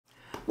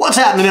What's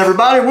happening,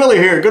 everybody? Willie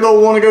here, good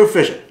old wanna go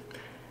fishing.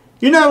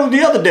 You know, the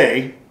other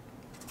day,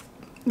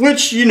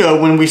 which, you know,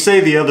 when we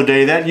say the other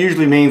day, that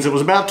usually means it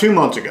was about 2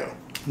 months ago.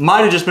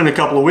 Might have just been a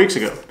couple of weeks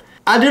ago.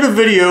 I did a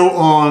video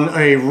on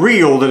a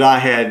reel that I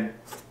had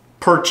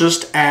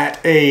purchased at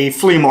a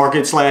flea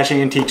market slash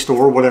antique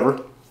store,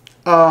 whatever.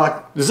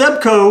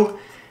 Zebco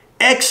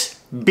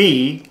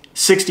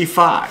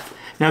XB65.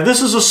 Now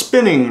this is a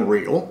spinning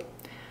reel.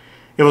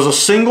 It was a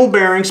single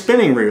bearing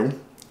spinning reel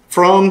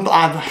from,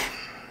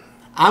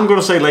 I'm going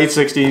to say late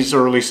 60s,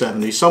 early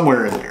 70s,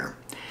 somewhere in there.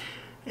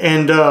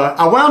 And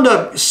I wound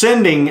up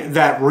sending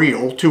that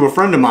reel to a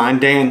friend of mine,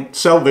 Dan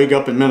Selvig,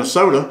 up in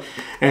Minnesota.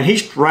 And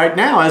he's, right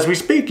now, as we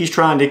speak, he's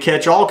trying to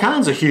catch all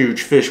kinds of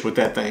huge fish with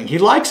that thing. He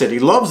likes it. He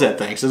loves that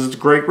thing. Says it's a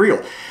great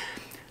reel.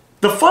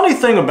 The funny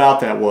thing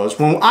about that was,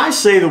 when I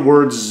say the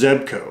word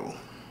Zebco,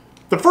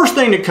 the first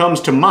thing that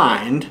comes to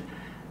mind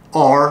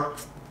are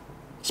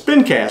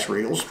spin cast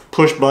reels,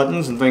 push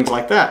buttons and things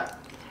like that.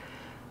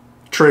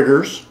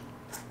 Triggers,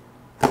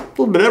 a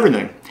little bit of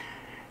everything.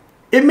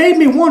 It made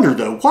me wonder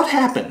though, what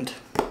happened?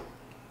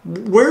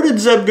 Where did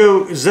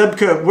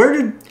Zebco, where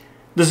did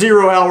the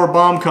 0 Hour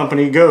Bomb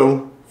Company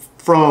go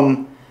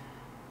from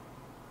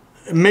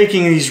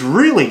making these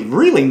really,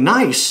 really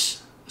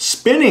nice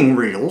spinning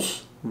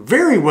reels,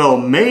 very well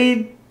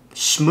made,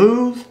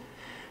 smooth,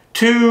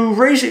 to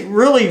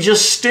really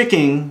just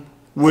sticking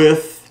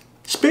with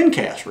spin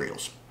cast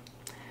reels?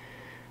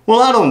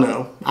 Well, I don't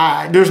know.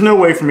 There's no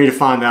way for me to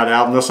find that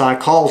out unless I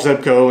call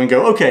Zebco and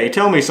go, okay,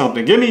 tell me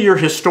something. Give me your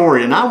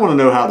historian. I want to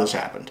know how this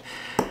happened.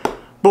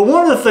 But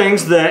one of the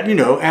things that, you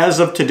know, as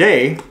of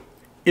today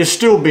is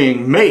still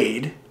being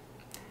made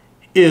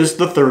is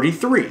the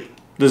 33.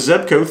 The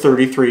Zebco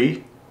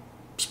 33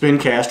 spin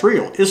cast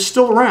reel is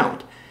still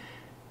around.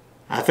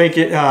 I think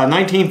it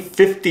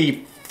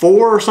 1954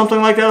 or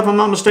something like that, if I'm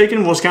not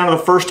mistaken, was kind of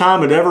the first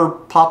time it ever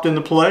popped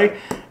into play.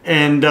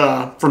 And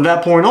from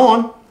that point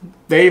on,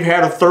 they've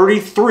had a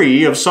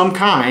 33 of some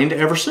kind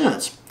ever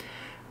since.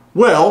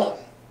 Well,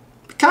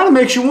 it kind of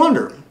makes you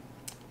wonder.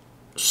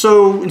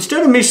 So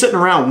instead of me sitting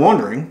around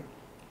wondering,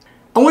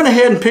 I went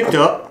ahead and picked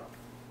up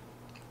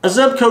a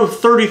Zebco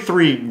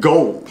 33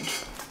 Gold.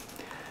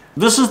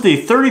 This is the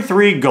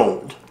 33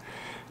 Gold.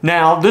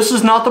 Now, this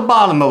is not the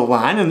bottom of the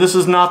line, and this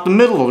is not the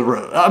middle of the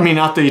road. I mean,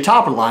 not the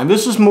top of the line.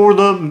 This is more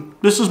the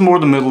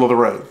middle of the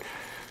road.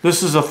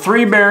 This is a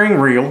 3-bearing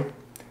reel.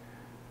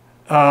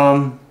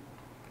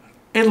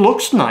 It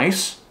looks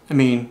nice. I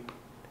mean,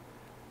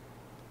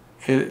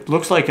 it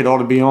looks like it ought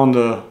to be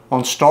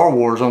on Star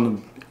Wars,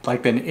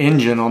 like an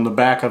engine on the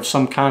back of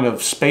some kind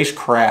of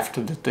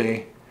spacecraft that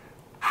they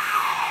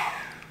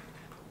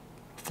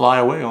fly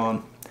away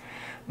on.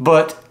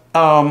 But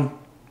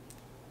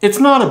it's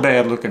not a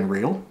bad looking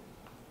reel.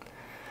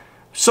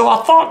 So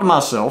I thought to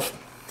myself,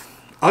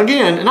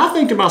 again, and I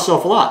think to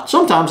myself a lot.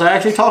 Sometimes I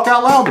actually talk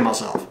out loud to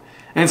myself.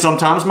 And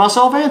sometimes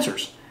myself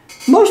answers.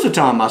 Most of the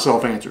time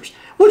myself answers.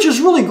 Which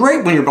is really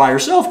great when you're by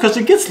yourself because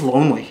it gets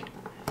lonely.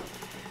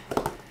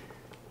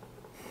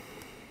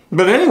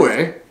 But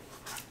anyway,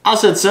 I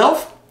said,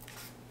 self,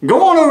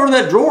 go on over to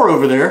that drawer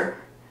over there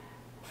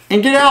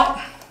and get out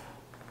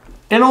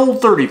an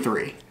old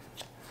 33.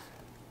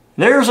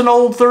 There's an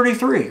old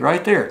 33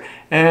 right there.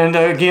 And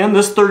again,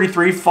 this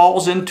 33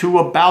 falls into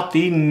about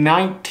the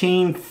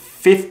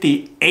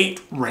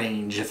 1958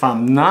 range, if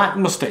I'm not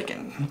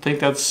mistaken. I think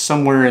that's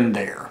somewhere in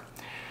there.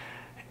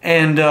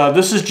 And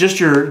this is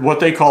just what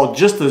they call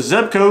just the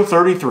Zebco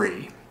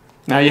 33.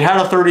 Now you had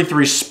a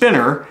 33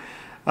 spinner,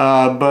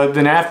 but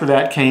then after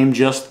that came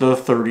just the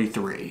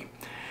 33.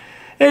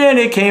 And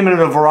it came in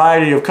a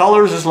variety of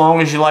colors. As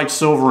long as you liked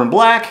silver and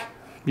black,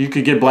 you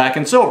could get black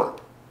and silver.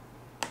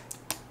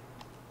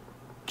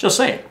 Just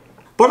saying.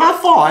 But I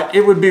thought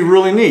it would be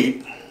really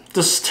neat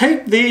to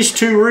take these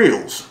two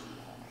reels,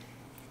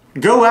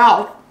 go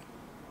out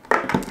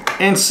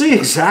and see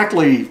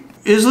exactly,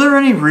 is there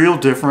any real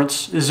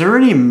difference? Is there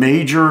any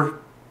major,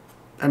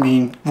 I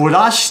mean, would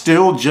I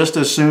still just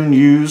as soon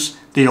use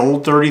the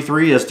old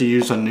 33 as to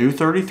use a new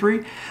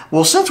 33?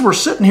 Well, since we're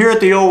sitting here at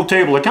the old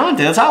table of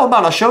contents, how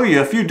about I show you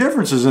a few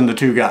differences in the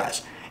two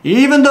guys?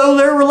 Even though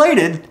they're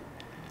related,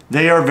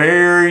 they are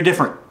very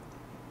different.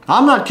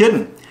 I'm not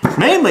kidding.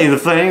 Mainly the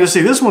thing, let's see,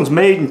 this one's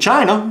made in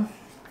China,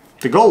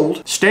 the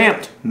gold,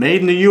 stamped,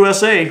 made in the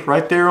USA,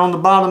 right there on the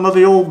bottom of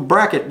the old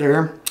bracket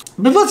there.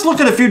 But let's look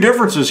at a few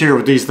differences here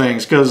with these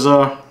things, because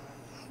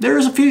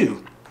there's a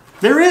few.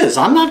 There is.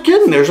 I'm not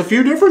kidding. There's a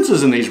few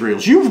differences in these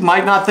reels. You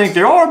might not think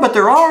there are, but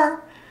there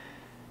are.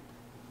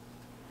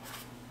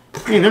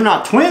 I mean, they're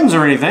not twins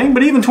or anything,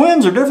 but even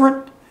twins are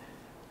different.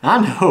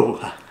 I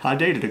know. I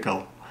dated a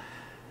couple.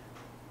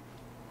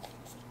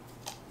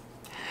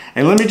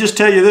 And let me just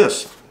tell you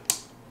this.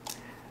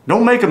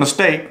 Don't make a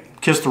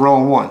mistake, kiss the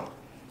wrong one.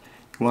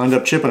 You'll end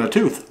up chipping a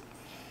tooth.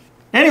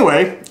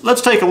 Anyway, let's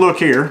take a look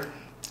here.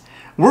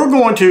 We're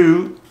going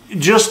to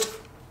just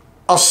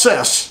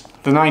assess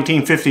the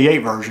 1958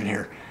 version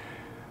here.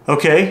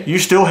 Okay, you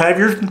still have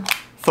your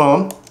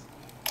thumb.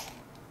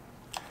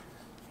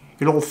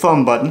 Good old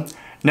thumb button.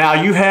 Now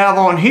you have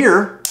on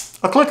here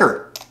a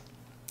clicker.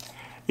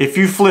 If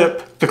you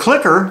flip the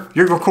clicker,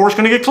 you're of course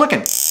going to get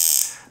clicking.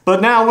 But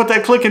now what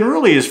that clicking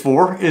really is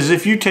for is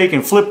if you take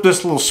and flip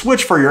this little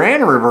switch for your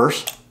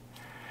anti-reverse,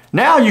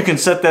 now you can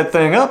set that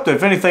thing up that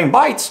if anything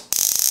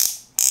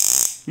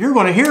bites, you're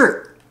going to hear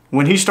it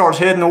when he starts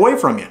heading away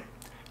from you.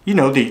 You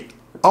know, the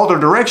other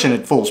direction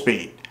at full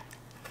speed,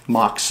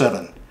 Mach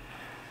 7.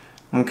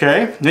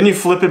 Okay, then you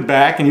flip it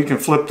back and you can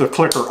flip the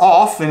clicker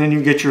off and then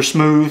you get your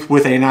smooth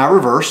with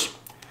anti-reverse.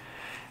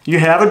 You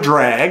have a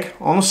drag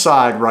on the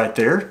side right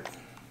there.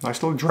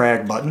 Nice little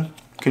drag button.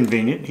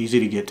 Convenient, easy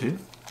to get to.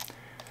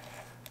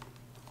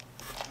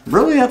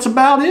 Really, that's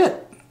about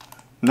it.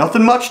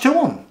 Nothing much to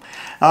them.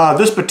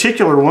 This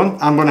particular one,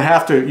 I'm going to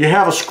have to, you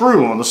have a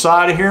screw on the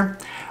side of here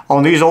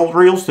on these old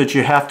reels that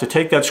you have to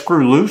take that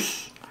screw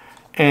loose,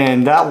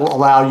 and that will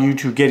allow you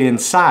to get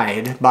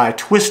inside by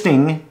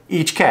twisting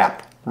each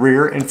cap,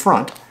 rear and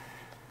front,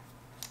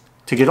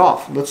 to get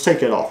off. Let's take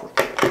that off.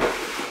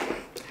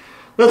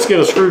 Let's get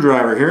a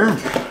screwdriver here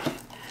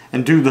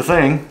and do the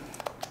thing.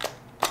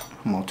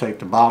 I'm going to take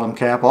the bottom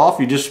cap off.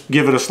 You just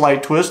give it a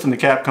slight twist and the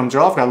cap comes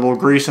off. Got a little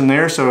grease in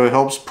there so it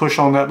helps push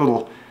on that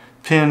little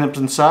pin up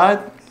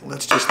inside.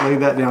 Let's just lay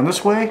that down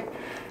this way.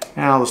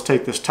 Now let's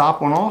take this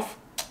top one off.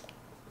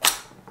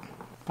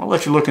 I'll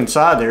let you look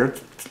inside there.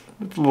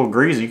 It's a little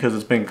greasy because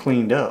it's been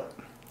cleaned up.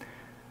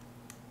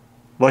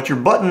 But your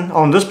button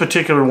on this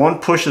particular one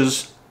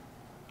pushes,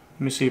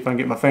 let me see if I can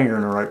get my finger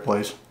in the right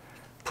place,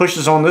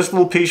 pushes on this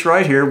little piece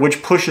right here,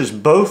 which pushes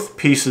both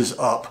pieces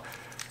up,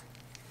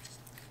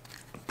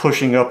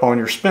 pushing up on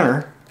your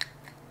spinner,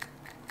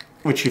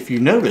 which if you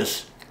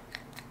notice,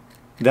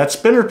 that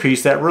spinner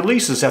piece that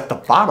releases at the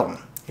bottom.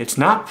 It's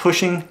not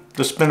pushing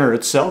the spinner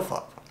itself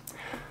up.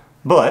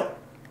 But,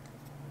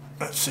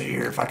 let's see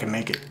here if I can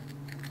make it.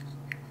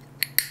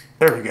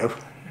 There we go.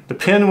 The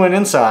pin went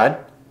inside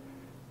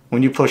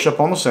when you push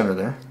up on the center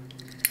there,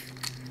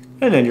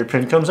 and then your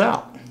pin comes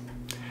out.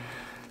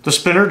 The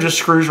spinner just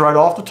screws right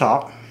off the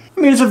top. I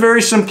mean, it's a very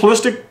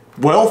simplistic,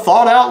 well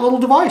thought out little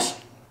device.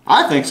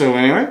 I think so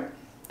anyway.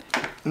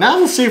 Now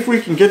let's see if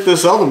we can get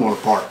this other one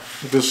apart.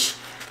 This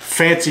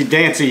fancy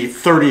dancy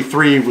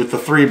 33 with the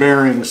 3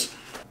 bearings.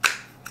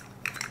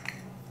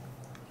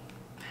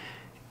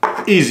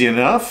 Easy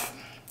enough.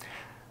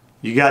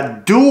 You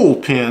got dual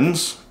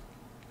pins,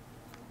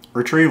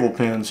 retrieval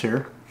pins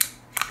here.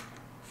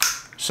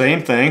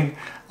 Same thing.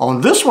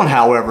 On this one,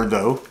 however,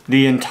 though,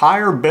 the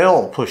entire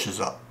bell pushes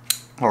up,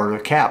 or the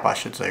cap, I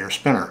should say, or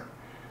spinner.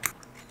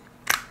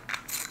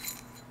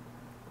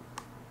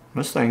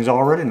 This thing's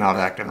already not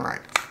acting right.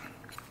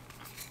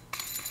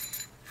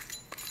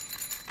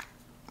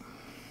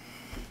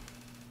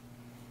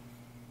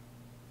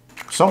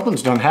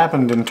 Something's done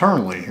happened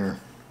internally here.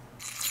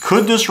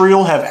 Could this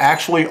reel have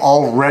actually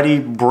already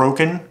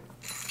broken,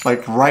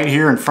 like right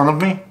here in front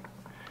of me?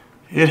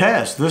 It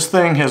has. This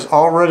thing has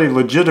already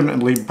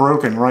legitimately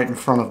broken right in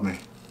front of me.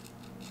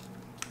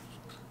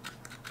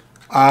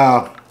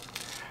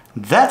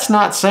 That's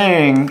not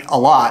saying a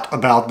lot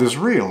about this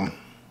reel.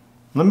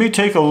 Let me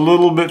take a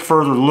little bit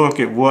further look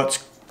at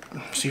what's,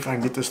 see if I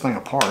can get this thing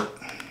apart.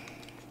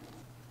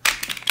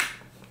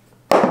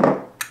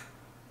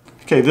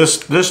 Okay,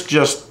 this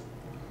just,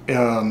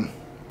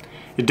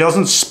 it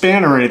doesn't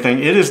spin or anything.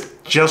 It is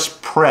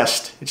just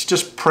pressed. It's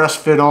just press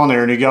fit on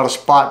there, and you got a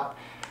spot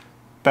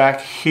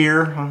back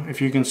here. If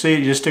you can see it,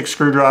 you just stick a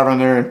screwdriver in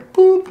there and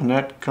boop, and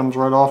that comes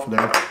right off of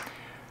there.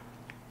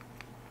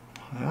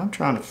 I'm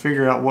trying to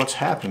figure out what's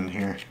happened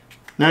here.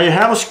 Now you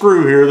have a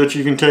screw here that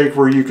you can take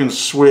where you can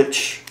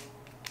switch,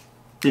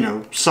 you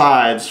know,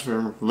 sides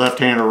for left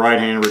hand or right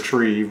hand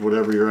retrieve,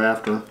 whatever you're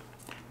after.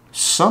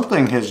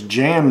 Something has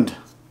jammed.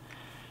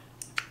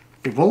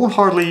 It won't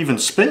hardly even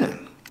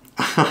spin.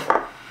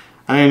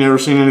 I ain't never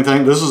seen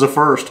anything. This is a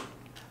first.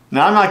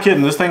 Now I'm not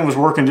kidding. This thing was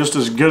working just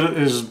as good,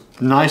 as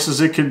nice as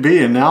it could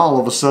be, and now all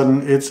of a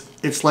sudden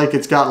it's like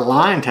it's got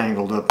line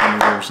tangled up in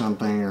there or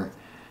something, or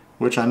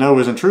which I know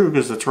isn't true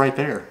because it's right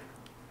there.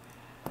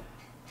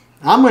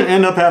 I'm going to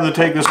end up having to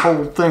take this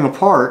whole thing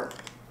apart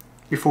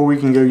before we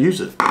can go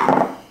use it.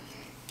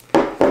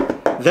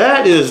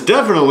 That is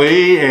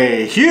definitely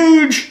a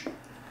huge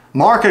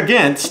mark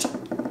against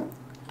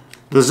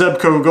the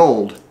Zebco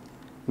Gold,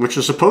 which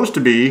is supposed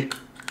to be,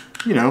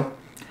 you know,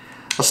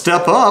 a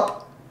step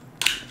up,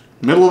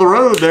 middle of the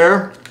road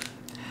there.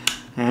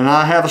 And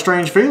I have a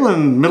strange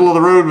feeling middle of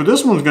the road with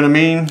this one's going to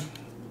mean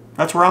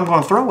that's where I'm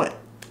going to throw it.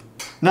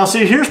 Now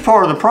see, here's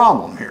part of the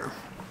problem here.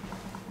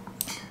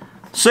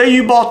 Say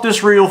you bought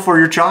this reel for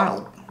your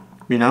child,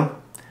 you know.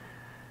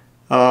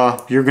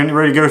 You're getting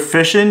ready to go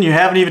fishing. You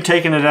haven't even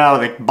taken it out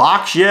of the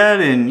box yet,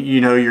 and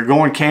you know, you're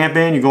going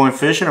camping, you're going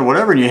fishing or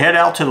whatever, and you head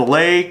out to the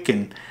lake,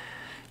 and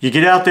you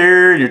get out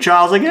there and your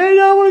child's like, hey,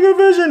 I want to go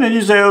fishing, and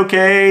you say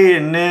okay,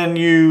 and then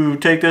you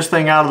take this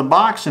thing out of the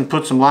box and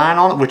put some line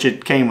on it, which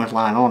it came with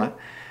line on it,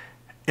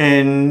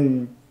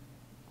 and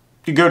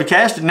you go to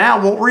cast it. Now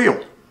it won't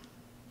reel.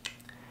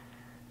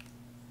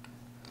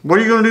 What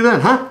are you going to do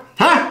then? Huh?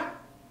 Huh?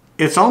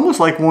 It's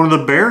almost like one of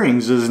the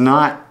bearings is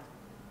not.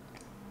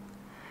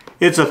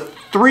 It's a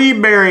 3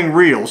 bearing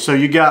reel. So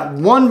you got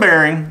one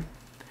bearing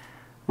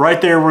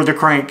right there where the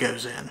crank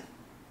goes in.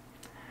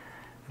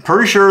 I'm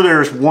pretty sure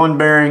there's one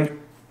bearing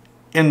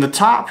in the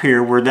top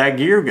here where that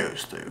gear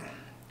goes through.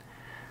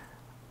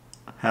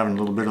 Having a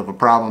little bit of a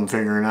problem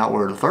figuring out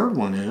where the third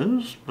one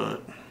is,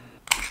 but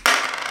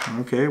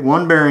okay,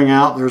 one bearing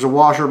out. There's a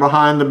washer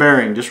behind the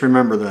bearing, just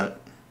remember that.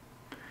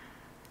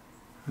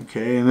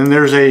 Okay, and then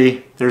there's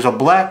a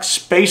black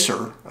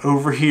spacer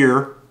over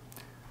here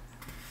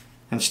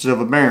instead of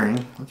a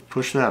bearing. Let's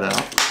push that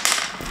out.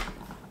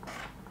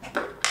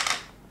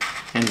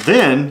 And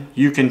then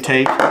you can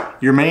take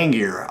your main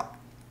gear out.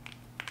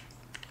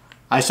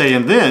 I say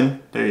and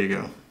then, there you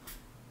go.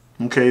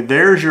 Okay,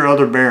 there's your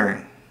other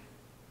bearing.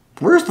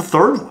 Where's the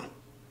third one?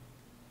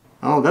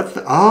 Oh,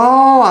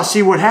 oh, I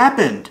see what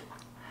happened.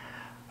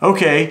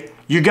 Okay,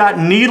 you got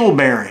needle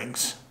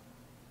bearings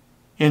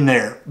in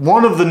there.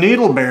 One of the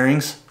needle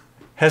bearings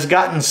has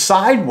gotten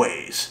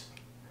sideways.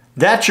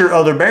 That's your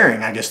other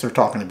bearing, I guess they're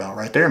talking about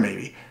right there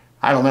maybe.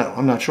 I don't know,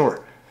 I'm not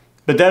sure.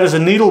 But that is a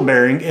needle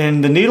bearing,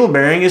 and the needle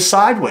bearing is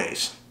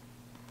sideways.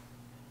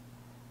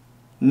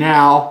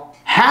 Now,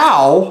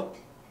 how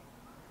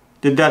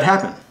did that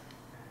happen?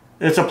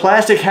 It's a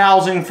plastic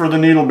housing for the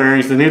needle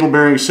bearings. The needle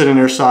bearings sit in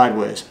there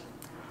sideways.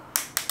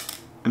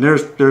 And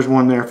there's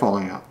one there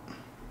falling out.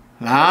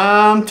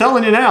 I'm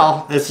telling you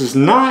now, this is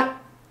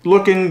not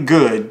looking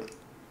good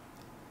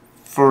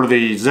for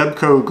the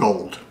Zebco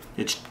Gold.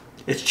 It's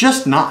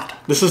just not.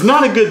 This is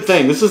not a good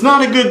thing. This is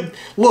not a good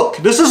look.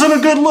 This isn't a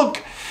good look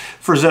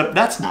for Zeb.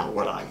 That's not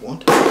what I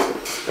want.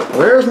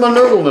 Where's my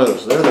noodle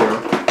nose? There they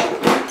are.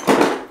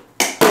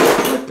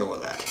 Let go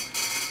of that.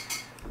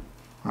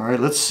 All right,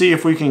 let's see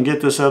if we can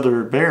get this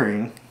other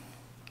bearing.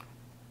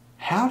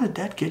 How did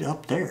that get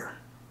up there?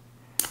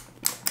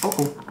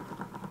 Uh-oh.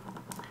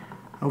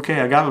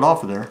 Okay, I got it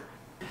off of there.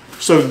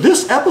 So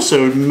this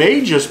episode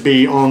may just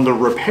be on the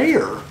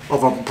repair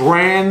of a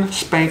brand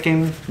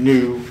spanking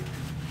new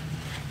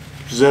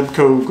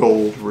Zebco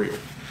Gold reel.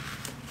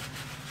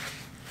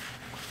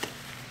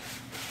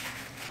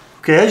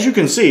 Okay, as you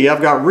can see,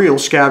 I've got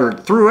reels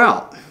scattered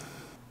throughout.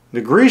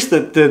 The grease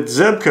that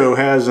Zebco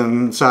has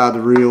inside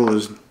the reel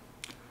is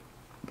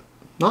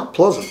not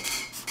pleasant.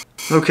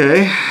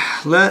 Okay,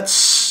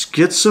 let's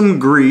get some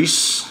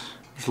grease.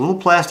 There's a little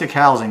plastic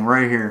housing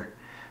right here.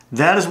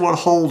 That is what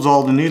holds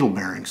all the needle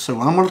bearings. So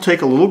I'm going to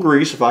take a little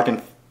grease if I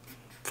can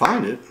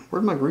find it.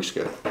 Where'd my grease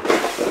go?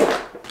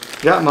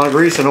 Got my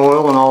grease and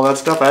oil and all that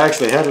stuff. I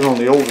actually had it on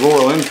the old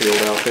Royal Enfield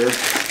out there,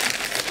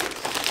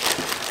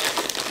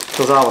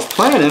 because I was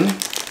planning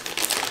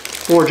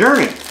for a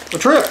journey, a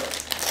trip,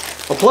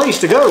 a place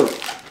to go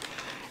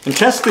and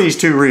test these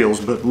two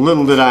reels. But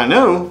little did I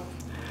know,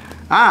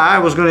 I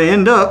was going to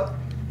end up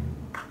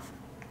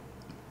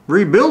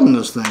rebuilding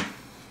this thing.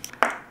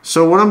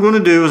 So what I'm going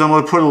to do is I'm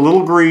going to put a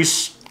little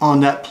grease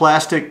on that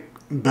plastic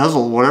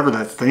bezel, whatever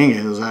that thing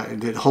is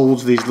that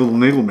holds these little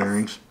needle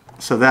bearings.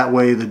 So that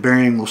way the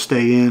bearing will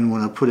stay in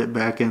when I put it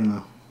back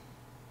in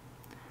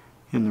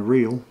the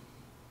reel.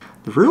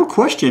 The real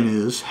question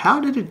is,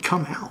 how did it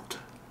come out?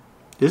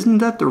 Isn't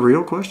that the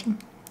real question?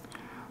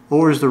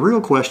 Or is the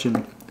real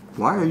question,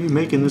 why are you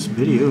making this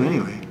video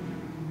anyway?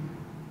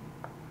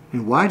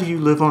 And why do you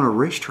live on a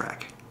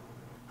racetrack?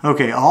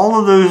 Okay, all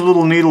of those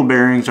little needle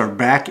bearings are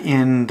back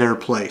in their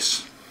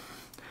place.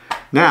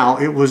 Now,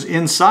 it was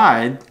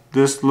inside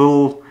this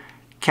little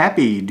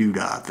cappy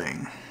doodah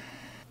thing.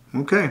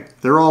 Okay,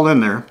 they're all in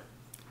there,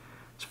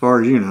 as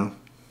far as you know.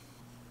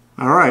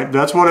 Alright,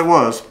 that's what it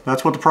was.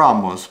 That's what the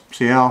problem was.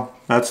 See how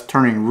that's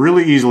turning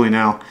really easily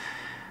now.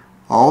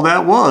 All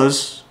that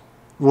was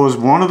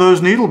one of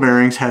those needle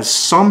bearings has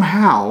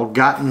somehow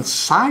gotten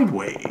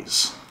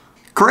sideways.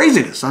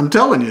 Craziness, I'm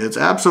telling you, it's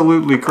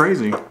absolutely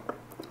crazy.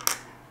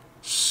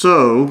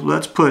 So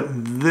let's put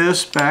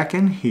this back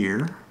in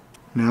here.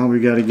 Now we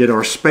got to get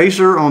our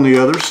spacer on the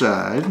other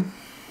side.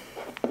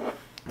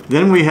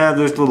 Then we have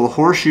this little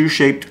horseshoe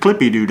shaped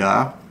clippy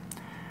doodah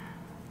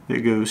that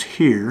goes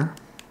here.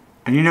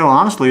 And you know,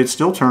 honestly, it's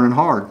still turning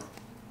hard.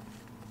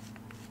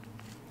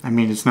 I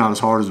mean, it's not as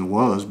hard as it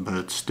was, but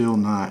it's still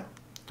not,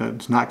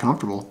 it's not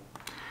comfortable.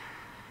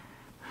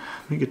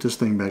 Let me get this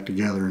thing back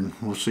together and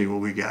we'll see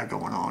what we got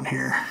going on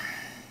here.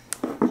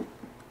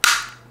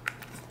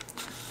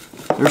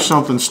 There's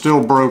something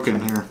still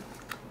broken here.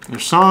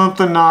 There's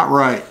something not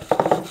right.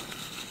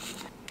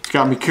 It's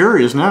got me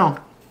curious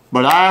now.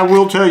 But I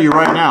will tell you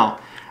right now,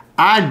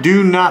 I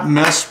do not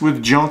mess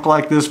with junk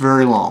like this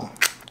very long.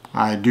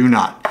 I do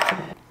not.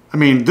 I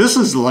mean, this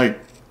is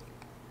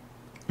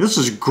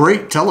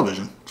great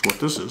television. That's what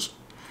this is.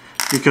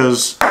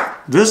 Because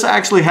this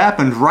actually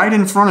happened right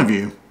in front of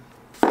you.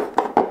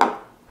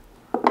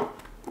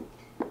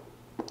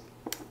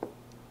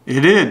 It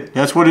did.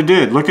 That's what it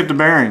did. Look at the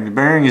bearing. The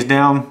bearing is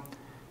down.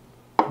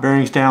 The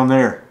bearing's down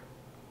there.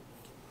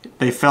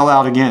 They fell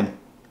out again.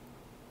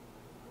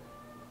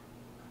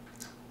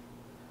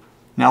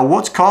 Now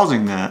what's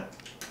causing that?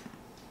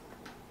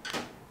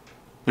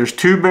 There's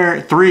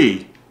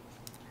three.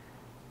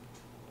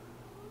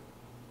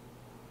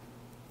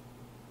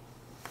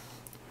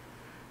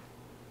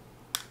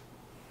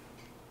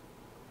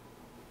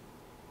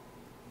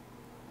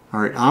 All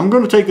right, I'm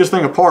going to take this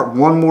thing apart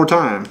one more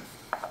time.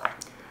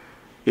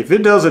 If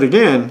it does it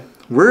again,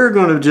 we're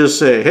going to just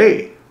say,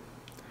 hey,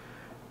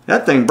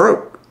 that thing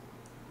broke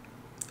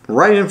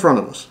right in front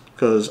of us.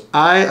 Because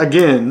I,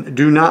 again,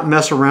 do not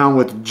mess around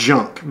with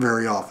junk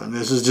very often.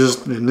 This is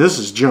just, and this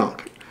is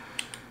junk.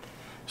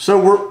 So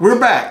we're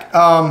back.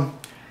 I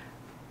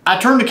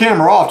turned the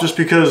camera off just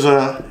because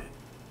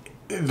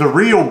the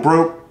reel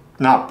broke.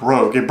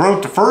 It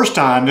broke the first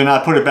time, then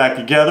I put it back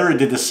together. It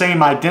did the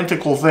same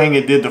identical thing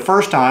it did the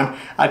first time.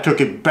 I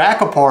took it back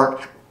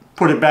apart,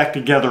 put it back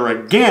together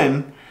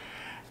again,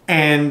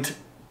 and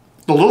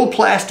the little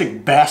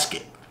plastic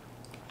basket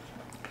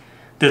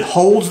that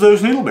holds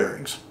those needle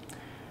bearings,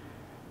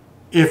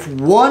 if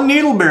one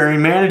needle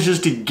bearing manages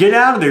to get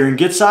out of there and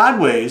get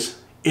sideways,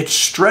 it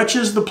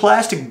stretches the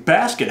plastic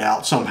basket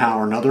out somehow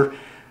or another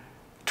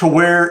to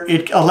where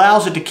it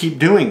allows it to keep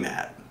doing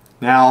that.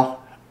 Now,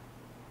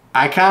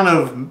 I kind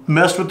of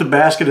messed with the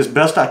basket as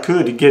best I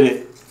could to get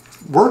it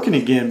working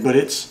again, but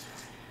it's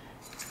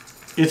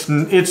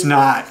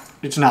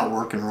not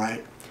working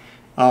right.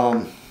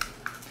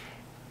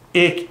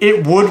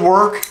 It would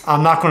work.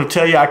 I'm not going to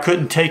tell you I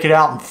couldn't take it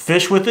out and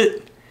fish with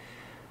it,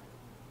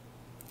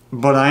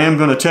 but I am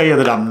going to tell you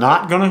that I'm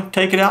not going to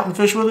take it out and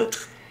fish with it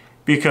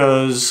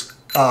because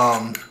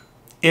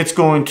it's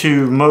going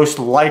to most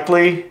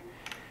likely.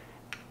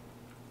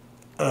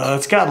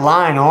 It's got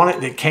line on it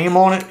that came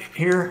on it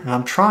here, and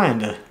I'm trying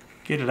to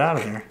get it out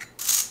of there.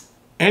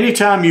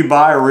 Anytime you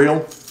buy a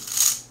reel,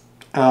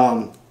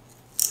 I'm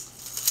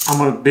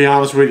going to be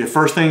honest with you,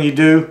 first thing you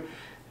do,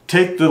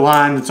 take the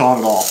line that's on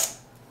it off.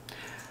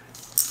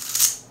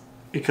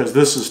 Because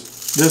this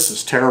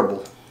is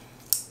terrible.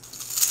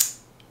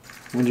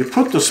 When you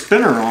put the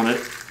spinner on it,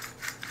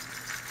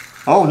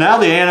 oh, now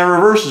the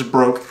anti-reverse is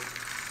broke.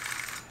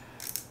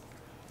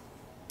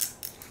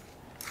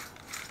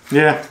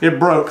 Yeah, it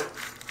broke.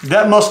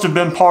 That must have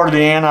been part of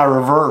the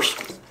anti-reverse.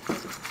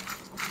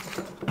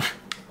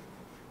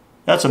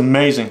 That's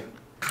amazing.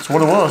 That's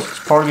what it was. It's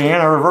part of the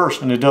anti-reverse,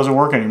 and it doesn't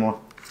work anymore.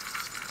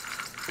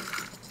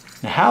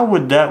 Now, how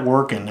would that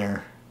work in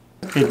there?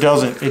 It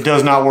doesn't. It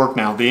does not work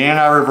now. The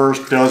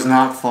anti-reverse does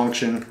not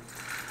function.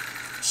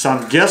 So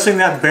I'm guessing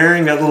that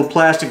bearing, that little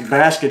plastic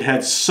basket,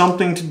 had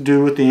something to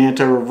do with the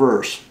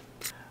anti-reverse.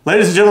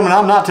 Ladies and gentlemen,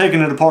 I'm not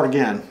taking it apart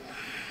again.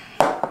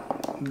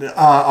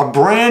 A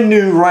brand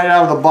new right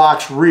out of the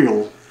box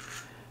reel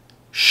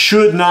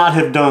should not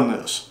have done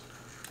this,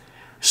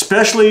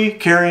 especially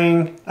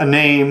carrying a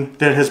name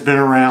that has been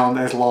around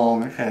as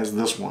long as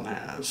this one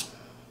has.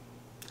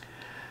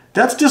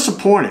 That's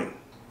disappointing.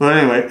 But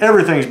anyway,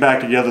 everything's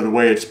back together the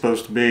way it's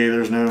supposed to be.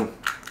 There's no...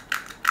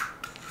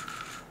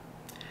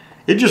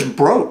 It just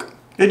broke.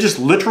 It just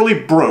literally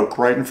broke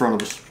right in front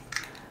of us.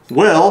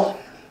 Well,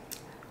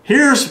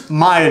 here's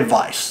my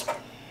advice.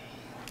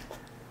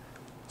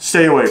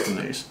 Stay away from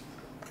these.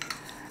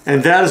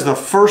 And that is the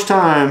first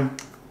time,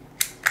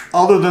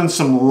 other than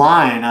some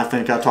line I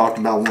think I talked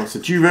about once,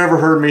 that you've ever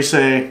heard me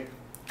say,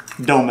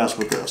 don't mess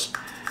with this.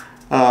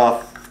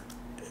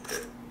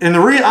 And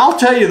I'll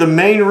tell you the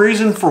main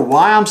reason for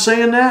why I'm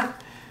saying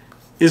that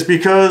is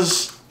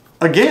because,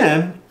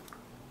 again,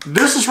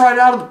 this is right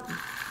out of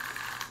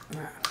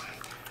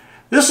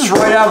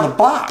the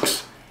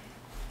box.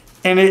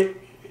 And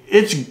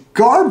it's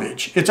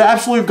garbage. It's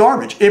absolute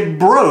garbage. It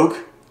broke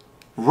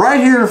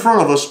right here in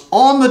front of us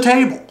on the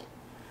table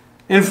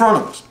in front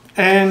of us.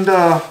 And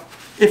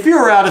if you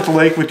were out at the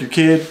lake with your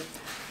kid,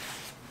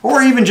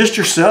 or even just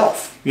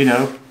yourself, you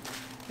know,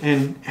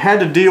 and had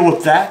to deal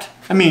with that,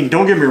 I mean,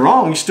 don't get me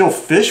wrong, you still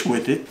fish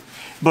with it,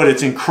 but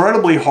it's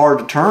incredibly hard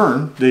to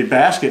turn. The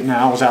basket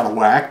now is out of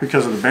whack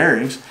because of the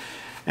bearings,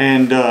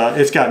 and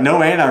it's got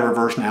no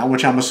anti-reverse now,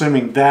 which I'm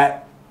assuming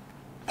that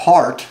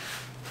part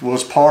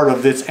was part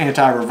of its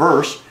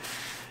anti-reverse.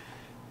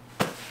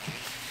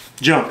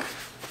 Junk.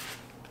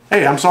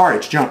 Hey, I'm sorry,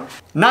 it's junk.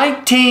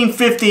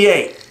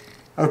 1958,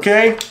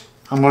 okay?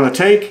 I'm gonna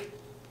take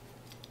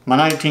my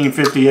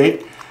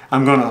 1958,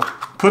 I'm gonna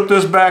put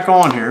this back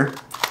on here.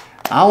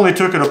 I only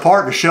took it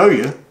apart to show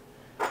you.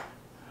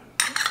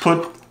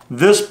 Put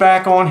this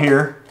back on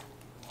here.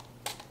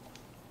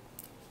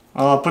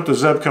 I'll put the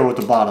Zebco at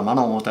the bottom. I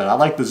don't want that. I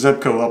like the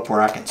Zebco up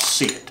where I can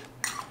see it.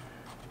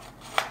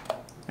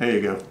 There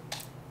you go.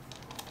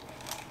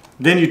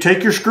 Then you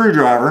take your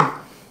screwdriver,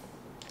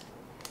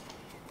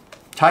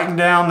 tighten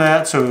down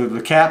that so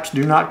the caps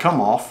do not come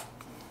off.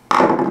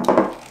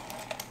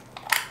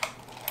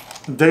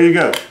 There you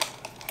go.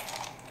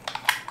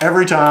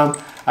 Every time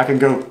I can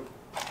go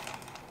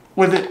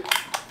with it.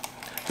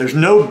 There's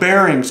no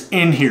bearings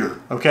in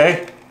here,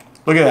 okay?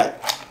 Look at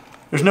that.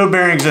 There's no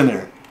bearings in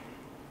there.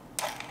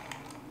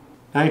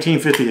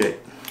 1958.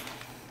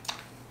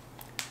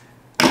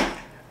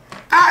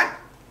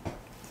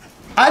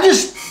 I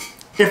just,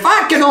 if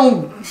I can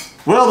own,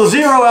 well, the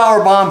 0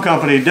 Hour Bomb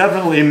Company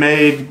definitely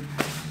made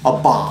a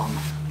bomb.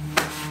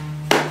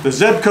 The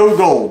Zebco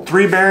Gold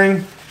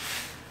 3-bearing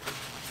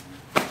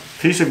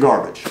piece of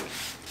garbage.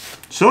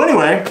 So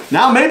anyway,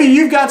 now maybe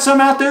you've got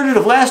some out there that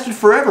have lasted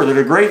forever, that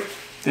are great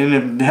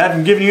and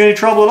haven't given you any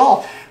trouble at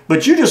all.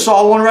 But you just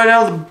saw one right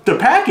out of the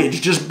package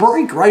just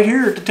break right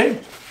here at the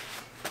table.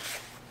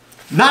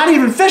 Not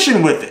even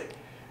fishing with it.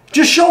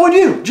 Just showing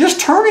you, just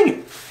turning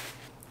it.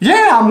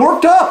 Yeah, I'm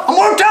worked up. I'm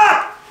worked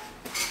up.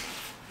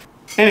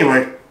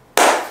 Anyway,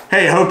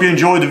 hey, I hope you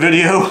enjoyed the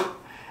video.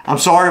 I'm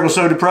sorry it was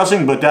so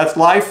depressing, but that's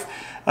life.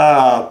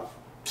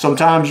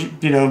 Sometimes,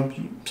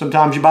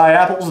 sometimes you buy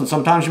apples and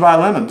sometimes you buy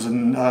lemons.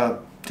 And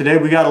today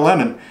we got a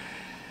lemon.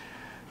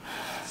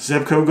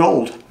 Zebco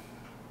Gold.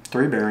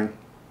 3-bearing.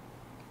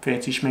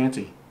 Fancy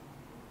schmancy.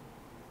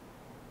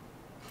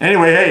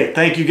 Anyway, hey,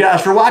 thank you guys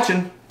for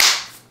watching.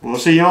 We'll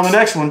see you on the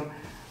next one.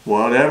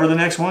 Whatever the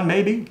next one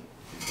may be.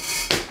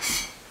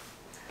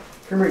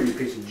 Come here, you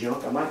piece of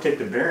junk. I might take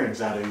the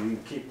bearings out of you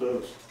and keep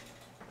those.